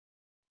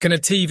Can a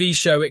TV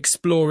show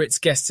explore its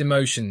guests'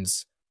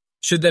 emotions?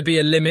 Should there be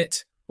a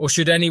limit, or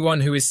should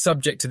anyone who is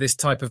subject to this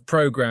type of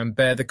program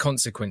bear the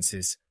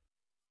consequences?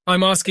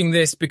 I'm asking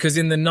this because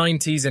in the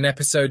 90s, an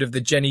episode of The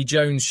Jenny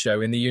Jones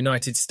Show in the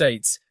United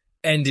States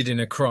ended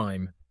in a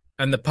crime,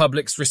 and the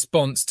public's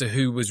response to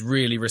who was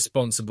really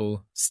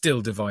responsible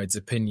still divides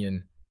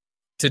opinion.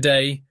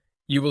 Today,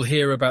 you will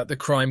hear about the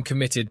crime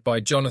committed by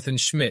Jonathan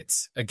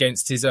Schmitz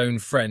against his own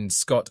friend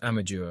Scott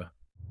Amedure.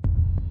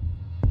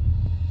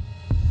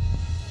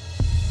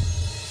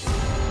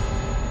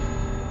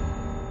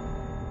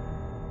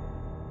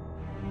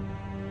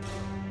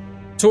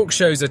 Talk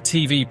shows are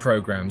TV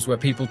programs where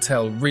people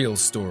tell real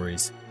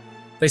stories.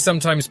 They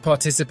sometimes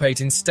participate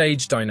in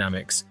stage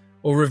dynamics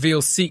or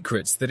reveal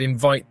secrets that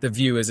invite the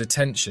viewer's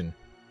attention.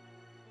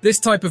 This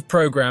type of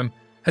program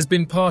has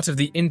been part of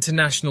the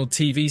international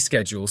TV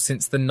schedule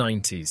since the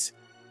 90s.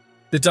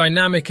 The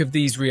dynamic of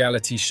these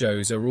reality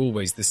shows are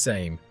always the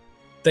same.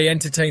 They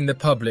entertain the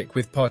public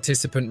with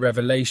participant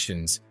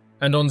revelations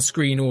and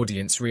on-screen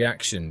audience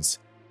reactions.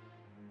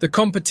 The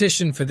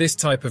competition for this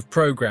type of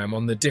program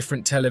on the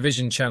different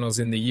television channels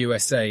in the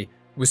USA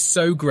was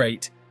so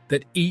great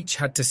that each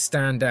had to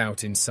stand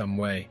out in some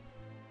way.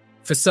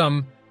 For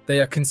some, they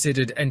are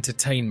considered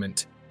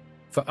entertainment.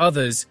 For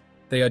others,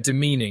 they are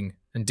demeaning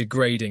and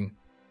degrading.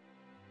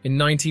 In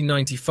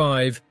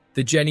 1995,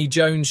 The Jenny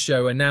Jones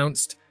Show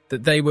announced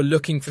that they were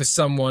looking for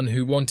someone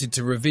who wanted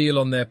to reveal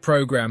on their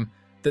program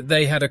that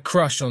they had a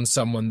crush on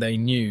someone they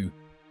knew,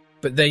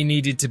 but they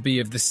needed to be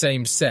of the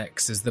same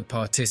sex as the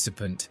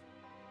participant.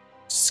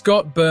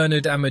 Scott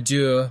Bernard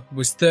Amedure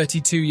was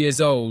 32 years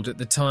old at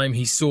the time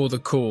he saw the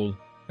call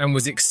and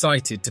was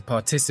excited to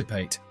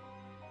participate.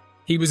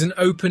 He was an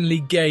openly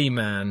gay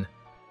man.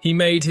 He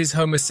made his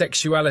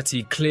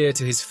homosexuality clear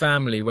to his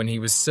family when he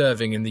was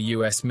serving in the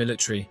US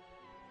military.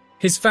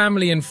 His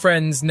family and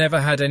friends never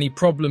had any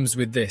problems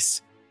with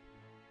this.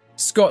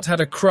 Scott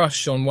had a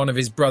crush on one of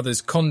his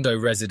brother's condo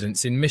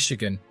residents in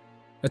Michigan,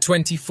 a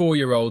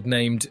 24-year-old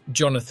named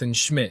Jonathan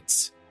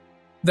Schmitz.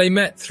 They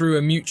met through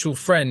a mutual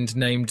friend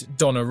named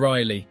Donna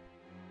Riley.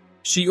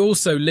 She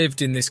also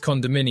lived in this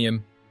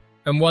condominium,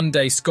 and one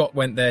day Scott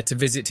went there to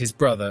visit his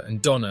brother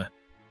and Donna.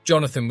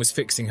 Jonathan was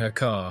fixing her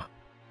car.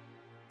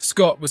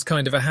 Scott was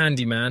kind of a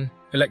handyman,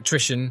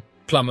 electrician,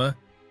 plumber,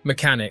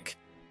 mechanic,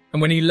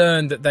 and when he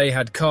learned that they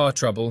had car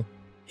trouble,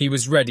 he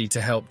was ready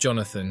to help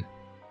Jonathan.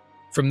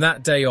 From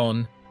that day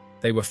on,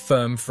 they were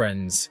firm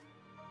friends.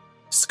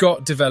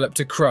 Scott developed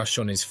a crush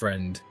on his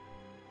friend.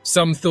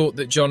 Some thought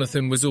that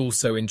Jonathan was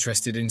also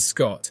interested in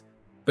Scott,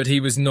 but he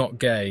was not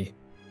gay.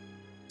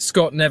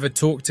 Scott never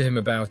talked to him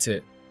about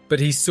it, but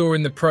he saw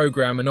in the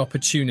program an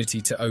opportunity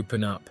to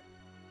open up.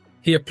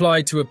 He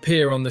applied to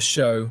appear on the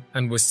show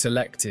and was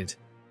selected.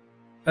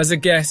 As a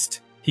guest,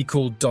 he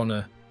called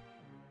Donna.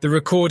 The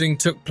recording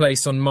took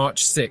place on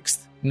March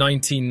 6,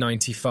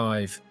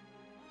 1995.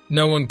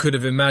 No one could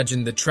have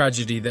imagined the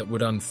tragedy that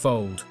would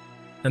unfold,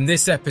 and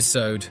this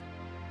episode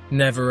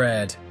never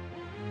aired.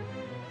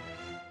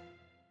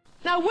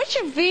 Now, which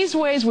of these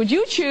ways would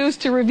you choose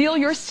to reveal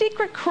your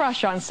secret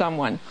crush on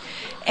someone?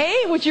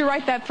 A, would you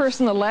write that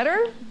person a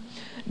letter?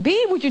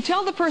 B, would you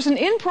tell the person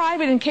in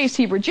private in case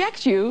he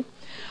rejects you?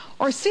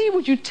 Or C,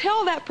 would you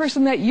tell that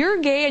person that you're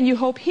gay and you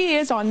hope he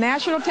is on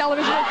national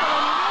television?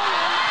 I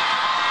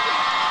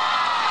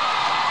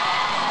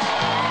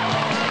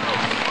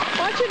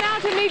want you now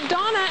to meet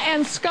Donna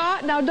and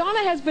Scott. Now,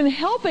 Donna has been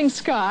helping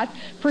Scott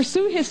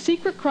pursue his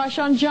secret crush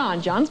on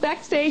John. John's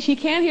backstage. He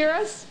can't hear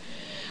us.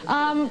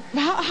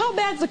 How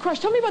bad's the crush?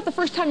 Tell me about the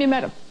first time you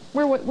met him.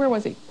 Where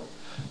was he?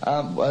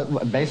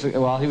 Basically,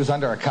 he was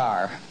under a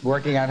car,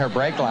 working on her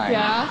brake line.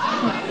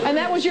 Yeah. And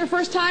that was your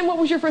first time? What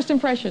was your first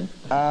impression?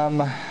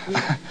 Well,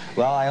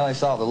 I only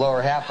saw the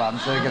lower half of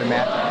him, so you can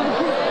imagine.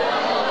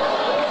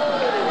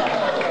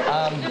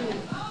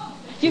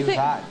 He was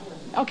hot.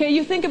 Okay,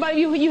 you think about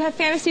you have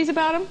fantasies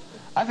about him?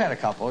 I've had a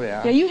couple,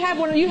 yeah. Yeah, you had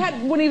when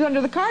he was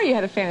under the car, you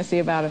had a fantasy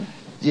about him.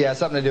 Yeah,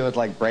 something to do with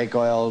like brake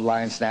oil,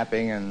 line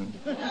snapping, and...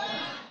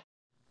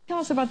 Tell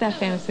us about that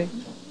fantasy.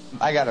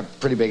 I got a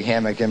pretty big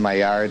hammock in my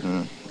yard,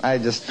 and I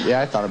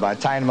thought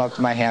about tying him up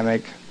to my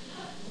hammock.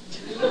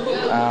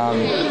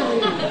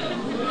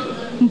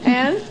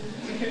 And?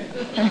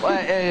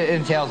 Well, it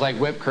entails like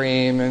whipped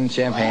cream and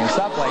champagne,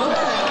 stuff like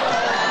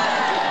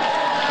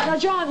that. Now,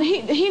 John,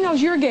 he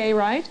knows you're gay,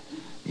 right?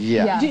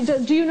 Yeah.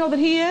 Do you know that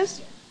he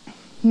is?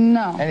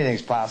 No.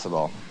 Anything's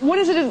possible. What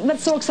is it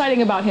that's so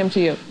exciting about him to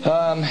you?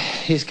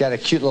 He's got a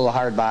cute little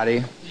hard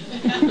body.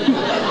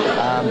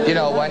 You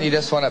know, one you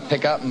just want to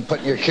pick up and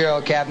put in your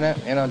curio cabinet,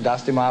 you know,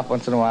 dust him off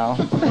once in a while.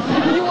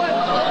 You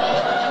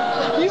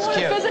want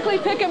to physically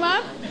pick him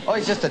up? Oh,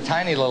 he's just a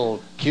tiny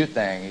little cute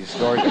thing. He's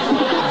gorgeous. Well, all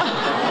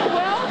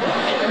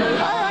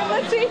right,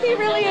 let's see if he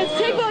really is.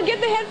 Get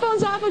the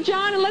headphones off of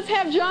John, and let's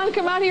have John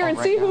come out here and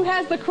see who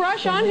has the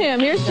crush on him.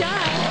 Here's John.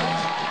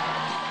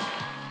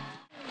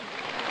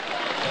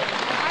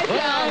 Hi,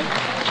 John.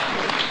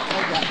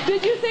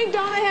 Did you think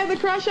Donna had the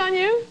crush on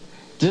you?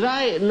 Did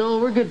I? No,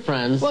 we're good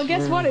friends. Well,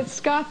 guess what? It's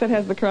Scott that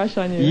has the crush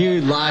on you.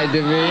 You lied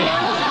to me.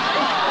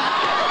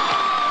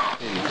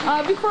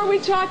 Before we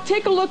talk,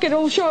 take a look at,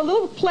 we'll show a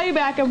little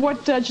playback of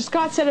what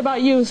Scott said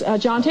about you,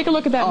 John. Take a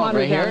look at that monitor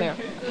right down here?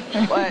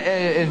 there. Well,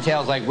 it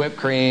entails like whipped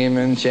cream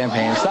and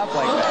champagne, stuff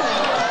like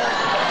that.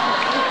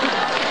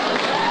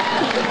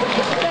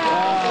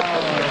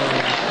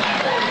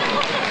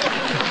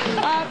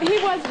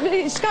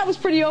 Scott was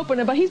pretty open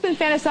about he's been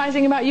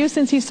fantasizing about you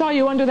since he saw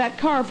you under that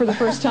car for the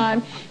first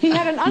time. He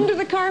had an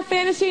under-the-car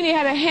fantasy and he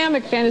had a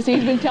hammock fantasy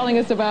he's been telling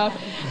us about.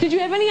 Did you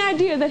have any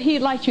idea that he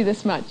liked you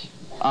this much?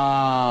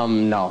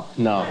 No,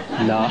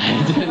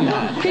 I did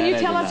not. Can you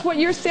tell us what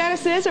your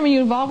status is? I mean,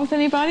 you involved with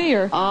anybody,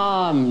 or?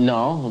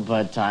 No,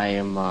 but I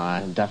am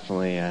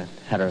definitely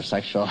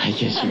heterosexual, I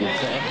guess you could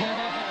say.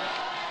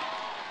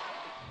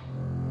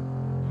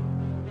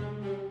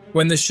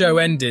 When the show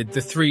ended,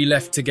 the three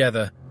left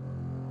together.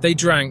 They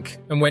drank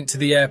and went to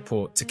the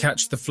airport to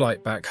catch the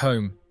flight back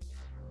home.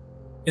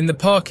 In the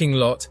parking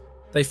lot,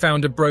 they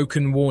found a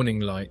broken warning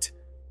light,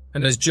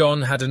 and as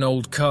John had an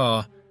old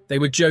car, they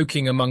were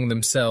joking among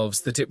themselves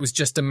that it was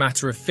just a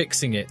matter of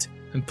fixing it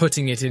and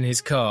putting it in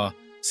his car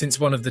since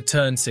one of the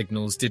turn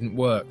signals didn't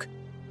work.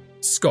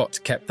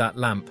 Scott kept that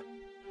lamp.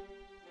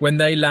 When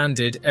they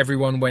landed,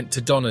 everyone went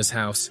to Donna's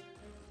house,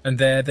 and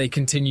there they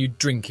continued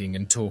drinking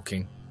and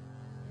talking.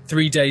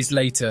 3 days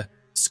later,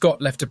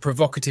 Scott left a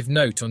provocative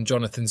note on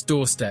Jonathan's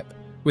doorstep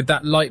with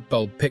that light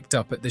bulb picked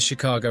up at the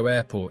Chicago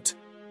airport.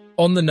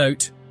 On the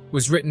note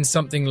was written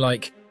something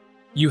like,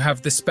 "You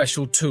have the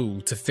special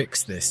tool to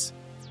fix this."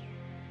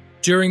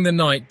 During the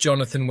night,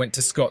 Jonathan went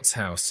to Scott's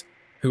house,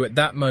 who at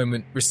that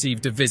moment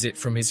received a visit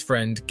from his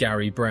friend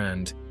Gary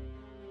Brand.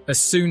 As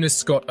soon as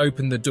Scott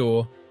opened the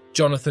door,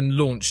 Jonathan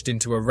launched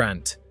into a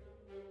rant.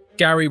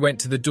 Gary went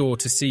to the door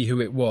to see who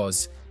it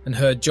was and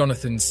heard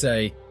Jonathan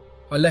say,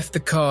 "I left the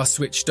car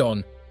switched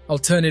on. I'll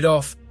turn it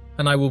off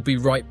and I will be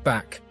right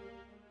back."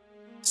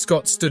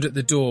 Scott stood at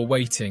the door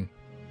waiting.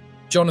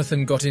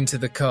 Jonathan got into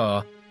the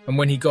car, and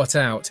when he got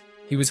out,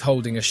 he was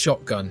holding a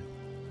shotgun.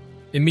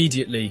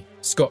 Immediately,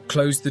 Scott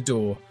closed the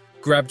door,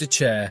 grabbed a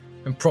chair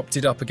and propped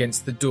it up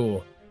against the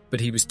door, but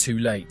he was too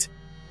late.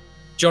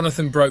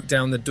 Jonathan broke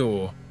down the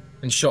door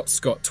and shot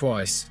Scott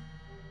twice.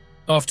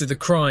 After the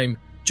crime,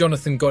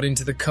 Jonathan got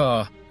into the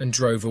car and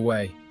drove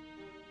away.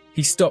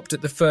 He stopped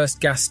at the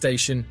first gas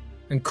station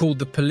and called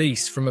the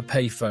police from a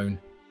payphone.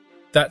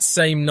 That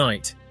same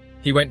night,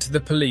 he went to the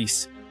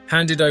police,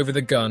 handed over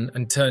the gun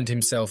and turned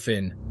himself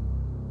in.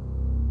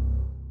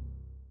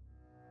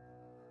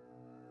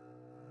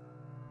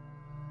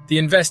 The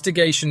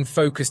investigation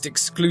focused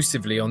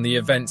exclusively on the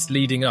events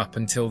leading up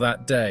until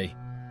that day.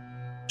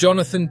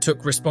 Jonathan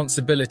took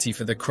responsibility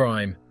for the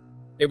crime.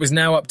 It was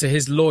now up to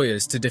his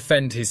lawyers to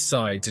defend his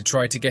side to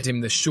try to get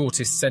him the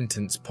shortest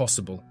sentence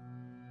possible.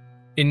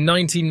 In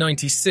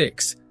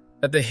 1996,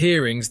 at the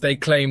hearings, they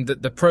claimed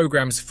that the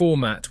program's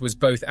format was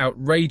both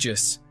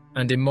outrageous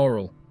and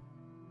immoral.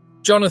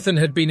 Jonathan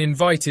had been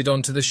invited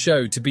onto the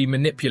show to be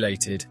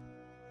manipulated.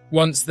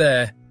 Once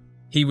there,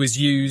 he was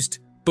used,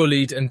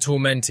 bullied and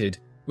tormented,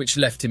 which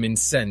left him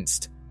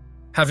incensed.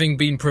 Having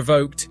been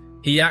provoked,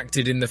 he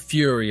acted in the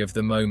fury of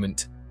the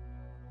moment.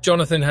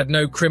 Jonathan had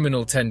no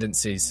criminal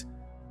tendencies.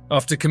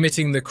 After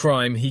committing the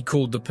crime, he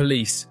called the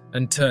police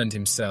and turned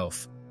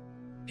himself.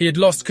 He had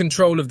lost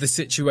control of the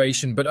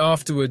situation, but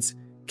afterwards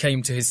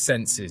came to his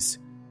senses.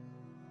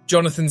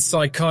 Jonathan's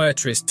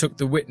psychiatrist took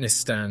the witness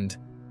stand.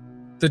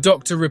 The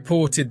doctor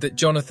reported that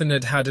Jonathan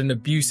had had an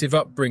abusive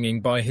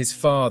upbringing by his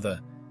father,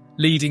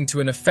 leading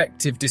to an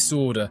affective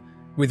disorder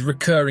with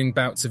recurring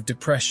bouts of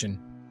depression.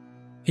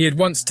 He had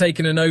once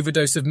taken an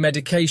overdose of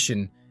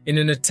medication in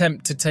an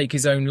attempt to take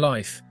his own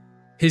life.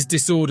 His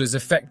disorders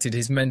affected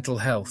his mental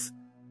health.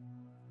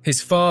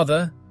 His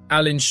father,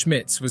 Amedure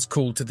Schmitz, was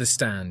called to the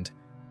stand.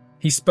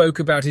 He spoke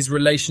about his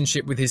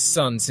relationship with his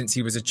son since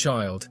he was a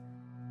child.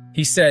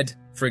 He said,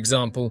 for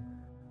example,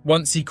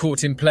 once he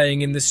caught him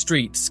playing in the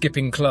street,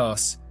 skipping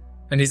class,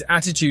 and his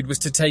attitude was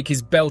to take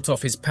his belt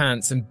off his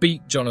pants and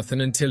beat Jonathan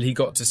until he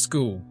got to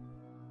school.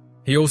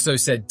 He also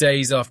said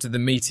days after the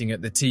meeting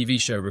at the TV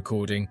show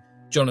recording,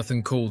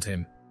 Jonathan called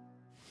him.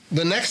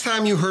 The next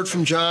time you heard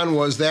from John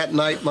was that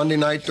night, Monday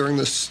night, during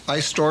this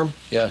ice storm?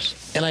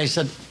 Yes. And I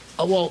said,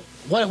 oh,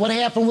 well, what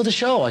happened with the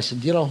show? I said,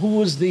 who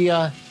was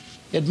the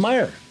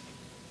admirer?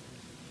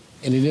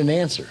 And he didn't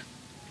answer.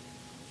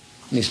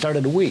 And he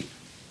started to weep.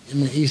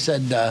 And he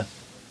said,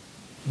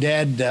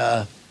 Dad,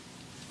 that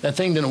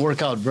thing didn't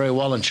work out very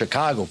well in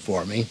Chicago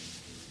for me.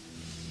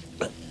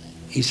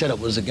 He said it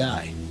was a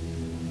guy.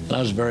 And I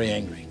was very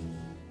angry.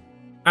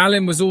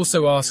 Alan was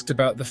also asked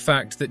about the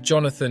fact that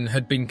Jonathan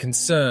had been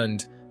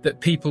concerned that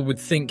people would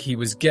think he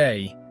was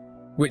gay,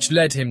 which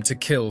led him to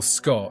kill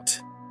Scott.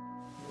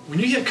 When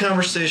you had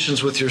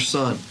conversations with your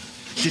son,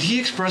 did he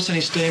express any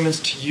statements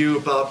to you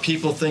about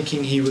people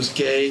thinking he was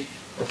gay,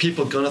 or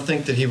people going to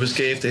think that he was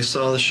gay if they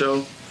saw the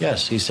show?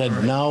 Yes, he said,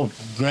 right. Now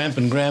Gramp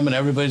and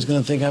everybody's going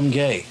to think I'm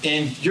gay.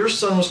 And your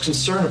son was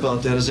concerned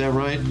about that, is that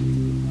right?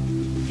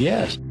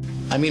 Yes.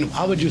 I mean,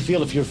 how would you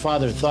feel if your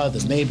father thought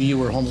that maybe you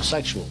were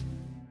homosexual?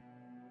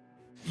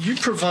 You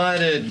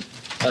provided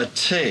a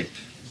tape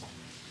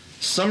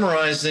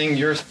summarizing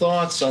your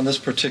thoughts on this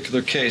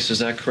particular case. Is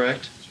that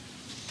correct?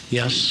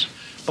 Yes.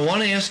 I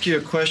want to ask you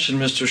a question,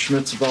 Mr.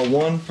 Schmitz, about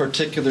one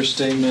particular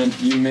statement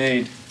you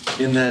made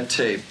in that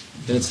tape,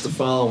 and it's the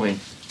following.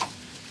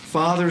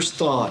 Father's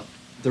thought,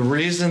 the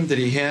reason that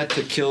he had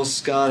to kill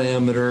Scott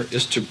Amedure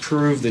is to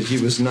prove that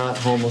he was not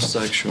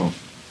homosexual.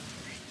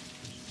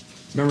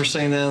 Remember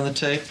saying that on the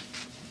tape?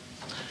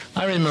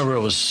 I remember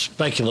it was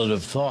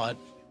speculative thought.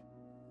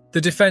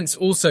 The defense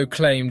also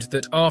claimed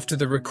that after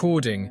the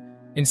recording,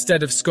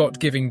 instead of Scott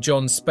giving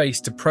John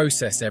space to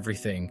process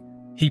everything,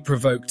 he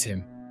provoked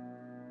him.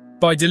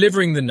 By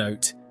delivering the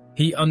note,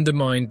 he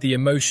undermined the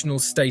emotional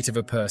state of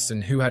a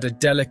person who had a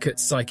delicate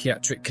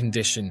psychiatric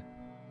condition.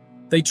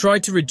 They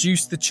tried to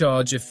reduce the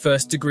charge of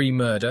first-degree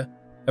murder,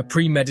 a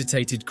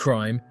premeditated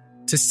crime,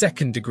 to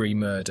second-degree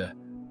murder,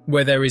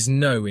 where there is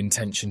no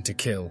intention to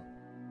kill.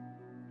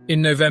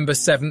 In November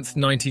 7th,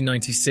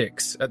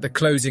 1996, at the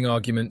closing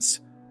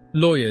arguments,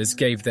 lawyers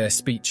gave their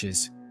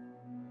speeches.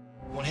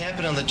 What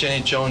happened on the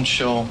Jenny Jones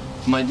show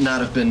might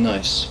not have been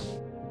nice.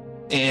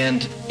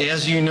 And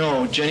as you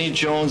know, Jenny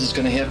Jones is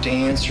going to have to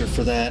answer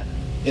for that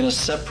in a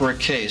separate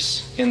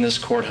case in this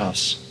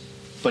courthouse.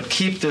 But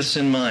keep this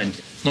in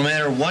mind. No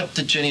matter what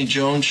the Jenny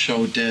Jones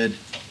show did,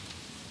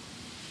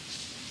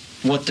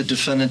 what the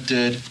defendant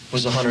did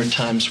was 100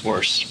 times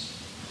worse.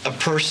 A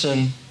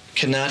person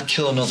cannot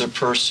kill another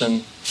person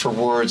for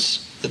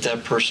words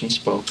that person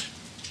spoke.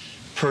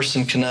 A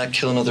person cannot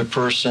kill another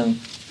person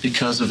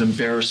because of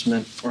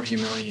embarrassment or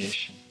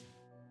humiliation.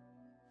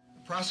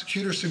 The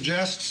prosecutor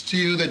suggests to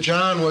you that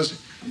John was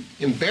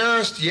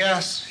embarrassed,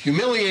 yes,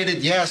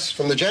 humiliated, yes,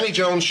 from the Jenny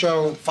Jones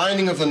show,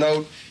 finding of the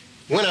note,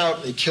 went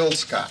out and killed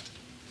Scott.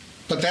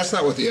 But that's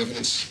not what the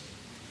evidence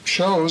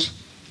shows.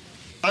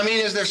 I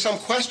mean, is there some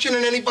question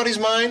in anybody's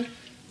mind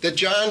that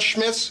John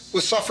Schmitz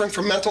was suffering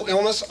from mental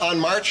illness on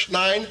March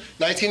 9,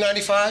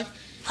 1995?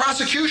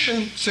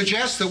 Prosecution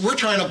suggests that we're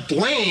trying to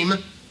blame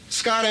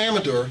Scott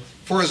Amedure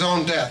for his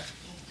own death.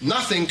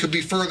 Nothing could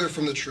be further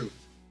from the truth.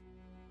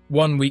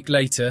 1 week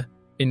later,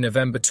 in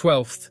November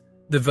 12th,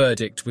 the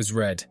verdict was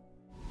read.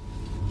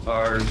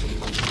 Our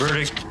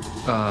verdict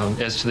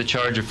as to the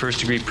charge of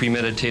first-degree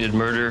premeditated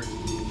murder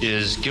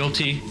is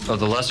guilty of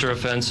the lesser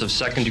offense of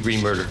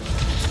second-degree murder.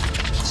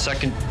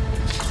 Second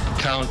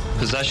count,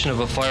 possession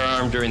of a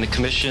firearm during the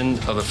commission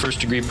of a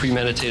first-degree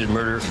premeditated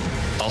murder,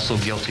 also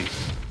guilty.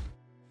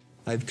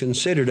 I've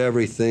considered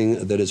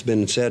everything that has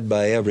been said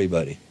by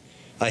everybody.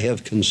 I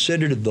have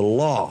considered the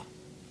law.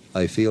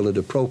 I feel it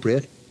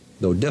appropriate,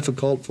 though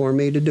difficult for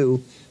me to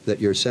do, that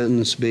your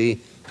sentence be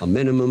a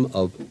minimum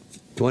of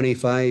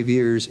 25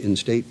 years in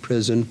state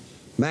prison,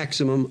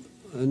 maximum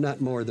not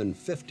more than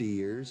 50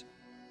 years.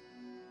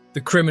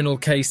 The criminal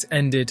case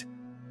ended,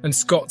 and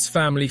Scott's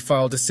family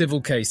filed a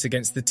civil case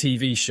against the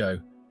TV show.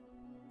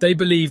 They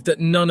believed that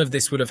none of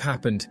this would have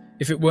happened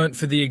if it weren't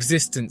for the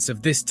existence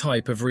of this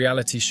type of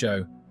reality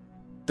show.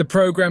 The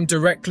program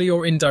directly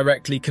or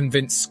indirectly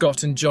convinced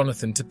Scott and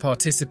Jonathan to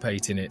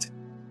participate in it.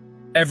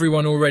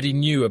 Everyone already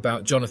knew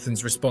about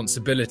Jonathan's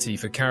responsibility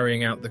for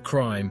carrying out the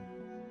crime,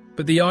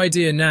 but the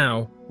idea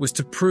now was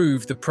to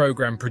prove the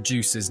program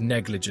producer's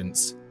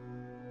negligence.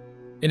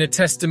 In a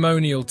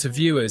testimonial to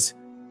viewers,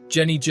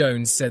 Jenny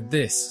Jones said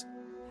this: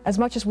 As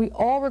much as we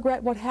all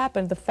regret what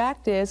happened, the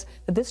fact is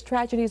that this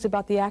tragedy is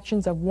about the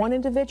actions of one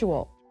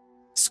individual.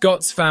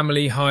 Scott's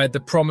family hired the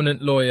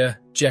prominent lawyer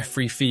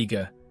Jeffrey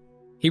Feger.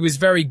 He was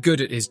very good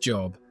at his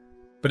job,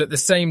 but at the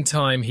same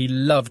time he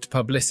loved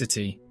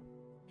publicity.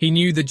 He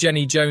knew the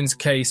Jenny Jones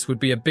case would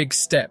be a big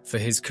step for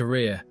his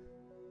career.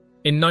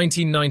 In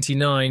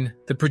 1999,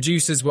 the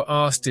producers were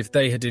asked if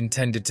they had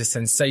intended to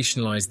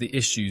sensationalize the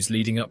issues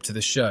leading up to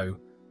the show.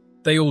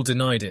 They all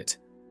denied it.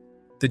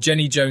 The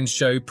Jenny Jones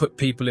show put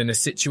people in a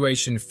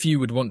situation few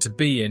would want to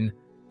be in,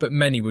 but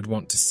many would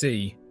want to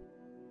see.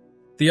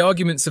 The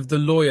arguments of the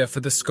lawyer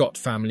for the Scott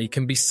family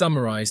can be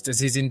summarized as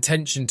his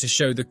intention to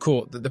show the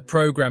court that the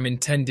program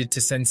intended to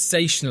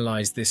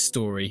sensationalize this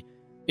story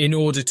in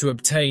order to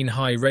obtain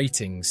high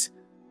ratings.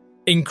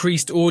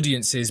 Increased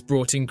audiences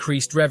brought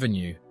increased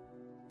revenue,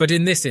 but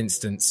in this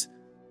instance,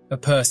 a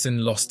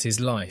person lost his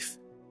life.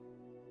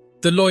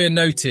 The lawyer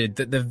noted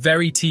that the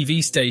very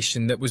TV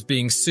station that was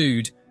being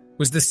sued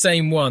was the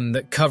same one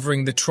that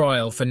covering the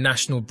trial for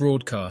national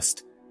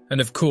broadcast,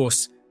 and of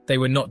course, they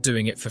were not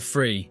doing it for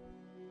free.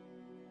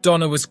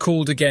 Donna was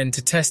called again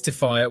to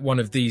testify at one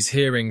of these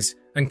hearings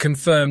and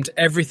confirmed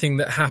everything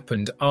that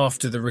happened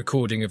after the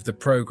recording of the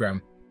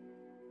program.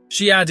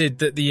 She added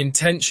that the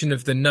intention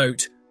of the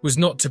note was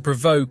not to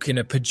provoke in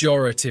a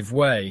pejorative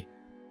way,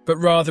 but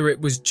rather it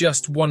was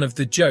just one of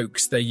the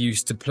jokes they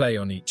used to play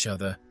on each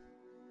other.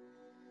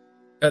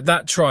 At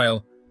that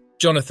trial,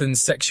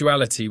 Jonathan's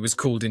sexuality was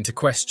called into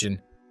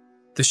question.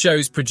 The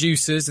show's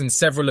producers and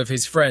several of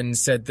his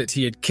friends said that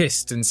he had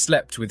kissed and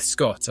slept with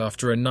Scott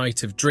after a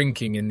night of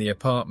drinking in the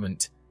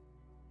apartment.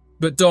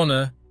 But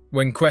Donna,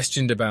 when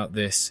questioned about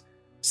this,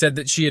 said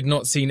that she had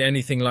not seen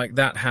anything like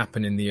that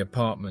happen in the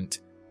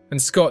apartment,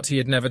 and Scott he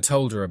had never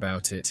told her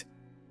about it.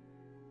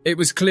 It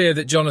was clear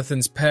that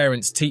Jonathan's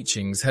parents'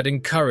 teachings had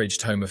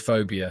encouraged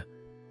homophobia,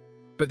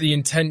 But the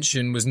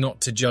intention was not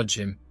to judge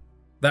him.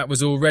 That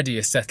was already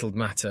a settled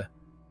matter.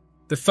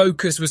 The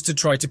focus was to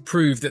try to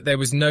prove that there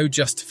was no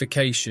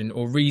justification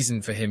or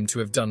reason for him to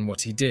have done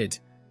what he did.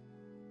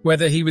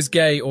 Whether he was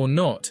gay or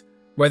not,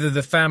 whether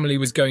the family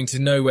was going to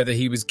know whether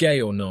he was gay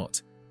or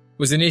not,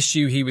 was an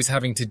issue he was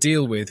having to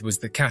deal with was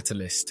the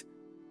catalyst.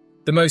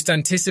 The most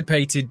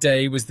anticipated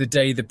day was the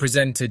day the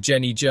presenter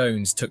Jenny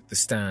Jones took the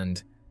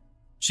stand.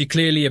 She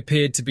clearly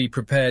appeared to be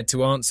prepared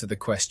to answer the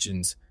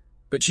questions,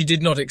 but she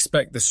did not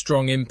expect the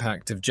strong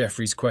impact of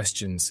Jeffrey's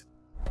questions.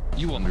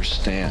 You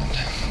understand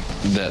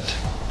that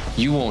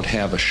you won't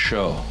have a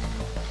show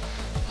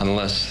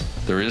unless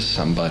there is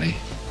somebody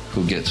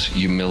who gets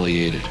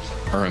humiliated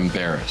or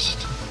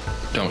embarrassed,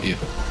 don't you?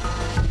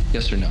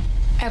 Yes or no?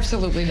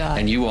 Absolutely not.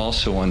 And you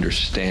also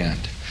understand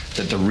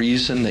that the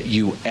reason that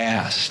you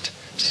asked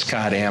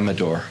Scott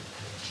Amedure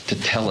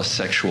to tell a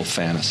sexual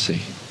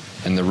fantasy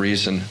and the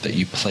reason that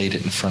you played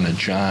it in front of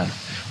John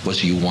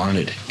was you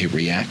wanted a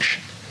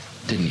reaction,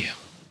 didn't you?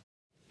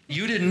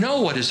 You didn't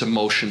know what his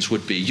emotions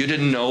would be. You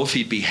didn't know if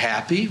he'd be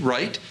happy,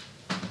 right?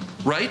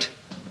 Right?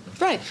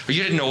 Right. Or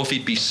you didn't know if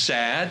he'd be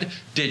sad,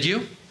 did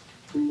you?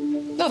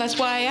 No, that's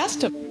why I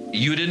asked him.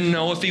 You didn't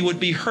know if he would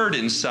be hurt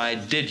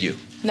inside, did you?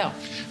 No.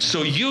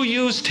 So you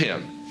used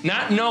him,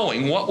 not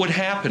knowing what would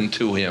happen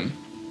to him.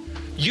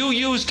 You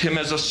used him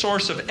as a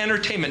source of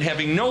entertainment,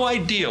 having no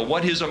idea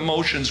what his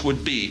emotions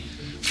would be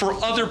for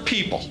other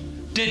people,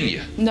 didn't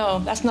you? No,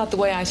 that's not the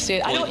way I see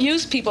it. I don't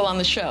use people on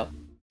the show.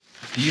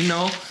 Do you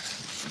know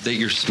that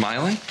you're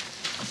smiling?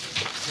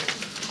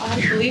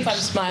 I believe I'm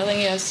smiling,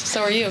 yes.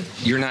 So are you.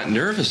 You're not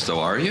nervous, though,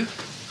 are you?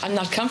 I'm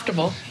not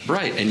comfortable.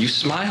 Right, and you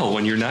smile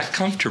when you're not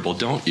comfortable,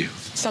 don't you?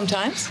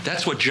 Sometimes.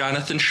 That's what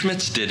Jonathan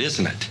Schmitz did,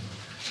 isn't it?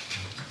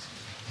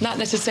 Not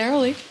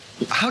necessarily.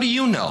 How do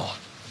you know?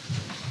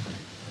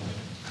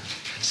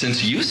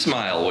 Since you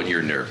smile when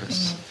you're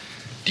nervous,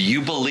 do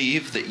you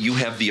believe that you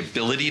have the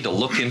ability to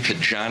look into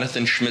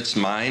Jonathan Schmitz's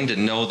mind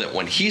and know that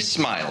when he's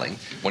smiling,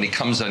 when he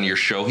comes on your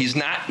show, he's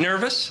not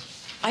nervous?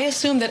 I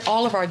assume that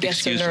all of our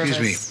guests are nervous.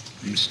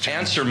 Excuse me.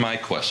 Answer my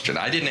question.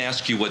 I didn't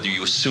ask you whether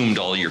you assumed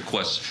all your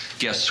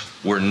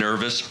guests were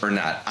nervous or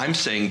not. I'm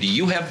saying, do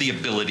you have the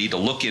ability to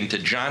look into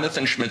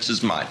Jonathan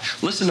Schmitz's mind?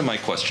 Listen to my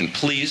question,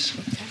 please,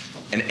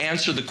 and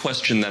answer the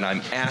question that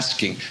I'm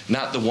asking,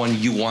 not the one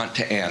you want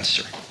to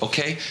answer,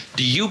 okay?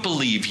 Do you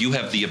believe you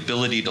have the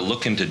ability to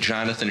look into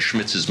Jonathan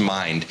Schmitz's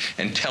mind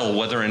and tell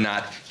whether or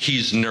not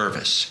he's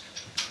nervous?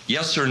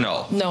 Yes or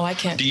no? No, I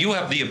can't. Do you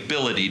have the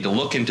ability to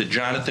look into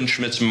Jonathan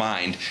Schmitz's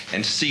mind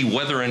and see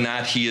whether or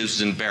not he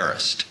is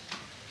embarrassed?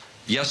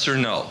 Yes or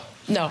no?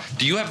 No.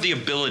 Do you have the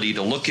ability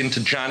to look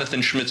into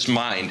Jonathan Schmitz's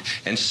mind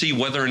and see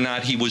whether or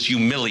not he was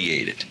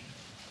humiliated?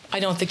 I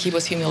don't think he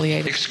was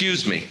humiliated.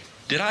 Excuse me.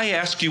 Did I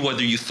ask you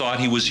whether you thought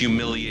he was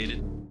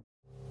humiliated?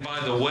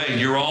 By the way,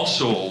 you're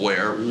also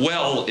aware,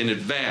 well in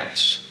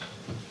advance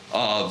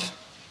of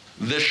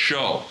this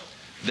show,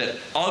 that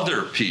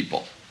other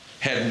people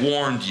had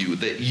warned you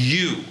that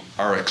you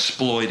are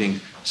exploiting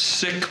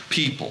sick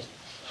people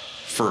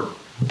for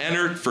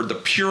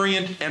the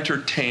prurient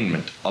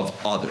entertainment of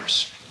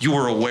others. You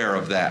were aware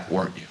of that,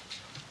 weren't you?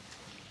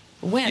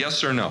 When?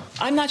 Yes or no?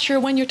 I'm not sure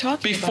when you're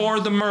talking about. Before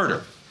the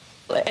murder.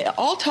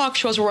 All talk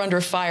shows were under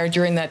fire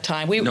during that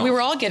time. We were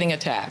all getting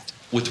attacked.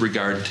 With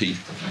regard to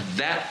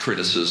that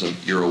criticism,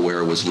 you're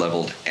aware was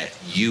leveled at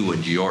you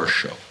and your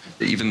show.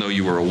 Even though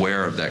you were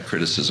aware of that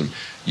criticism,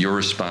 your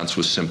response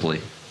was simply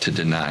to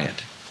deny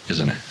it,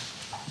 isn't it?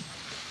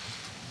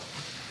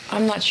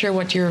 I'm not sure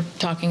what you're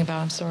talking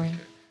about. I'm sorry.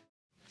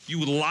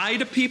 You lie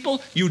to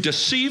people, you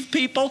deceive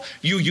people,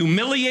 you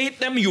humiliate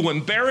them, you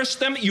embarrass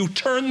them, you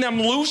turn them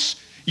loose.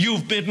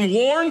 You've been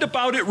warned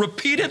about it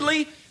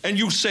repeatedly, and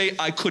you say,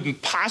 I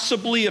couldn't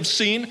possibly have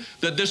seen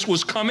that this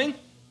was coming?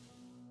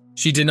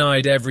 She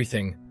denied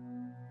everything.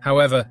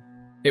 However,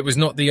 it was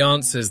not the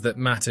answers that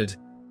mattered,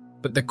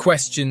 but the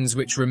questions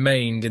which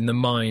remained in the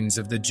minds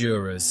of the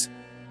jurors.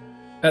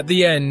 At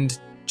the end,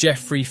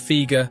 Jeffrey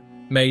Fieger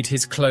made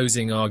his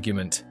closing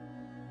argument.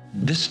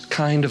 This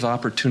kind of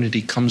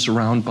opportunity comes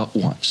around but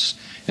once,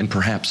 and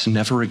perhaps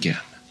never again.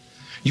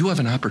 You have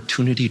an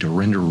opportunity to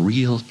render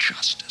real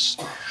justice,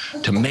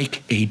 to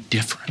make a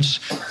difference,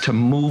 to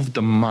move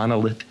the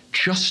monolith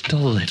just a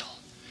little,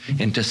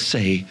 and to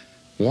say,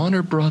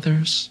 Warner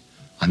Brothers,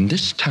 on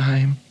this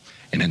time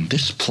and in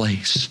this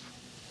place,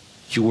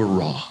 you were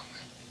wrong.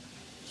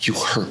 You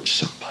hurt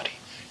somebody.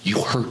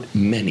 You hurt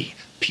many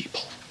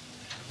people.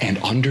 And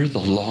under the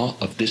law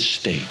of this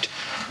state,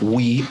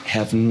 we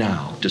have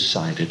now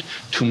decided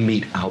to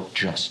mete out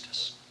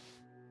justice.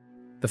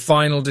 The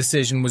final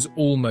decision was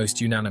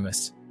almost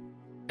unanimous.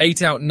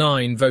 8 out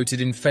 9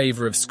 voted in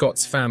favor of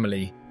Scott's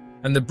family,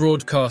 and the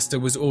broadcaster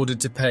was ordered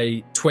to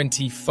pay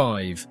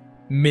 $25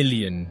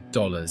 million.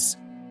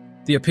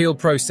 The appeal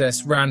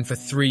process ran for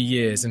 3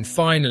 years, and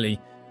finally,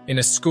 in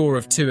a score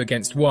of 2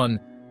 against 1,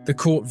 the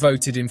court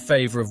voted in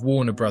favor of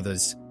Warner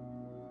Brothers.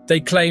 They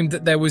claimed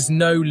that there was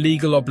no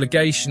legal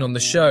obligation on the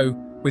show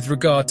with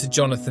regard to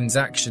Jonathan's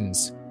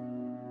actions.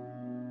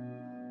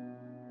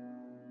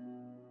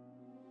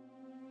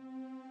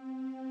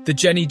 The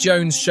Jenny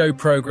Jones Show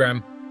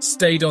program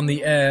stayed on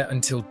the air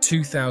until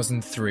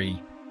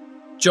 2003.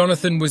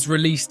 Jonathan was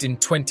released in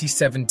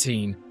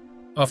 2017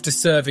 after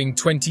serving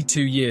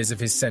 22 years of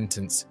his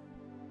sentence.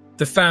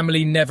 The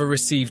family never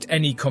received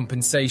any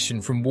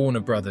compensation from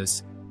Warner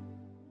Brothers.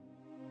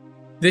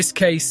 This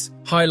case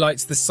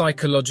highlights the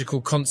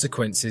psychological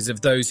consequences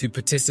of those who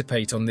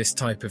participate on this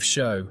type of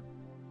show.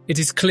 It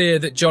is clear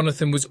that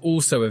Jonathan was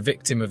also a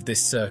victim of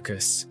this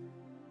circus.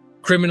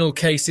 Criminal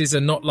cases are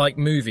not like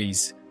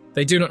movies.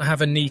 They do not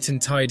have a neat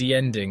and tidy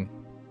ending.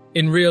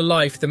 In real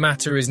life, the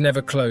matter is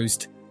never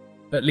closed,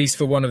 at least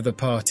for one of the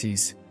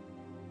parties.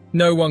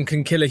 No one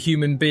can kill a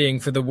human being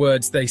for the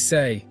words they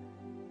say.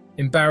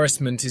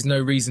 Embarrassment is no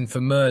reason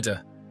for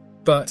murder.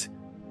 But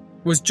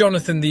was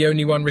Jonathan the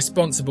only one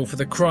responsible for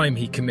the crime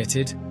he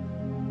committed?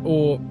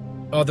 Or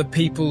are the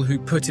people who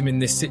put him in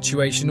this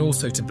situation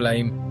also to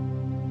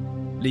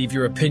blame? Leave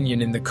your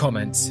opinion in the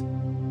comments.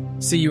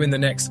 See you in the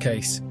next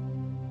case.